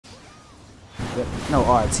No,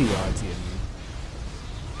 RT, I mean.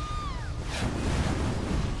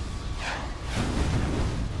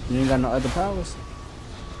 You ain't got no other powers?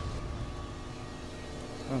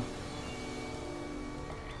 Oh.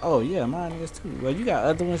 Oh yeah, mine is too. Well, you got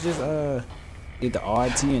other ones, just either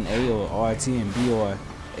RT and A or RT and B or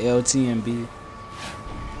LT and B.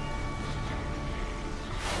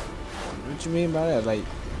 What you mean by that? Like,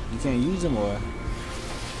 you can't use them, or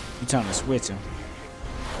you trying to switch them?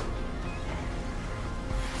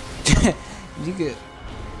 you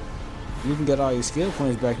can get all your skill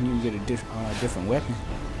points back, and you can get a different weapon.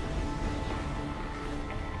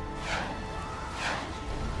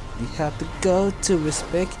 You have to go to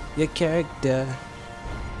respect your character,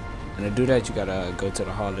 and to do that, you gotta go to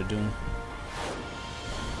the Hall of Doom.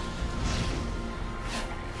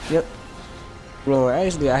 Yep. Well,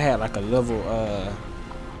 actually, I had like a level,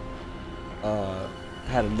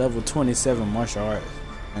 had a level 27 martial arts,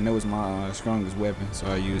 and that was my strongest weapon, so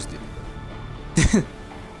I used it.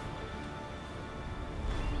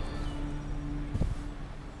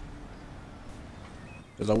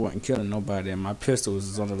 Cause I wasn't killing nobody, and my pistol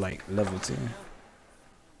was only like level 10.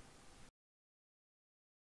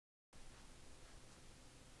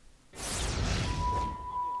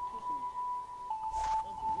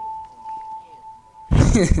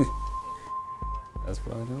 That's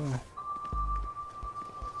probably the one.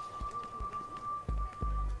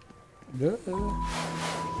 Good.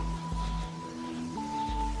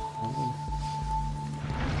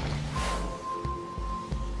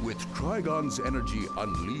 With Trigon's energy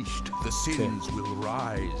unleashed, the sins will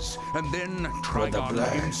rise, and then Trigon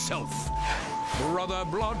himself. Brother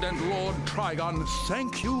Blood and Lord Trigon,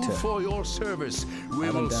 thank you for your service. We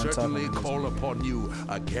will certainly call upon you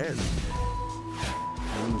again.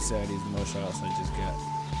 Let me see how these more shots I just got.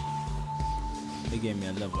 They gave me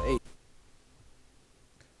a level 8.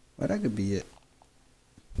 Well, that could be it.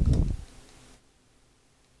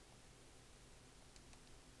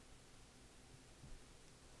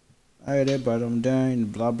 Alright, everybody, I'm done.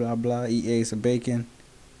 Blah, blah, blah. Eat eggs and bacon.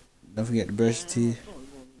 Don't forget to brush your teeth.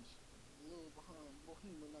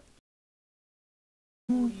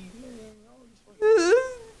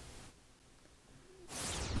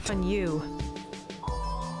 On you.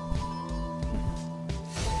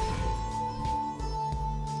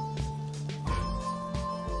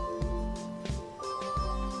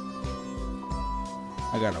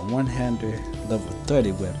 I got a one-hander level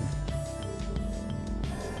 30 weapon.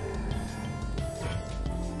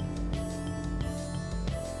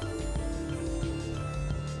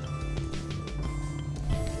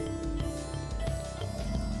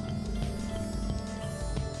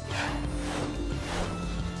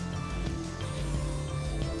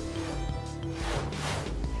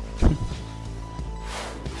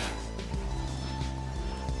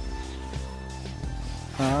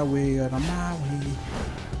 My way out of my way.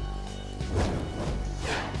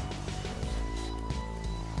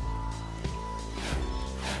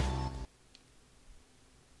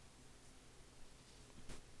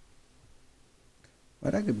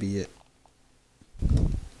 Well, that could be it.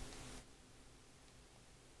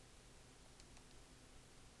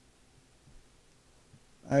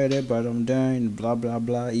 Alright, everybody, I'm done. Blah, blah,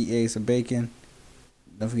 blah. Eat eggs and bacon.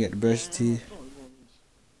 Don't forget to brush your teeth.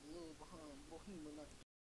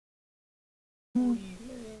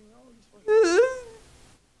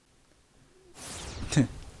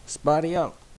 Spotty out.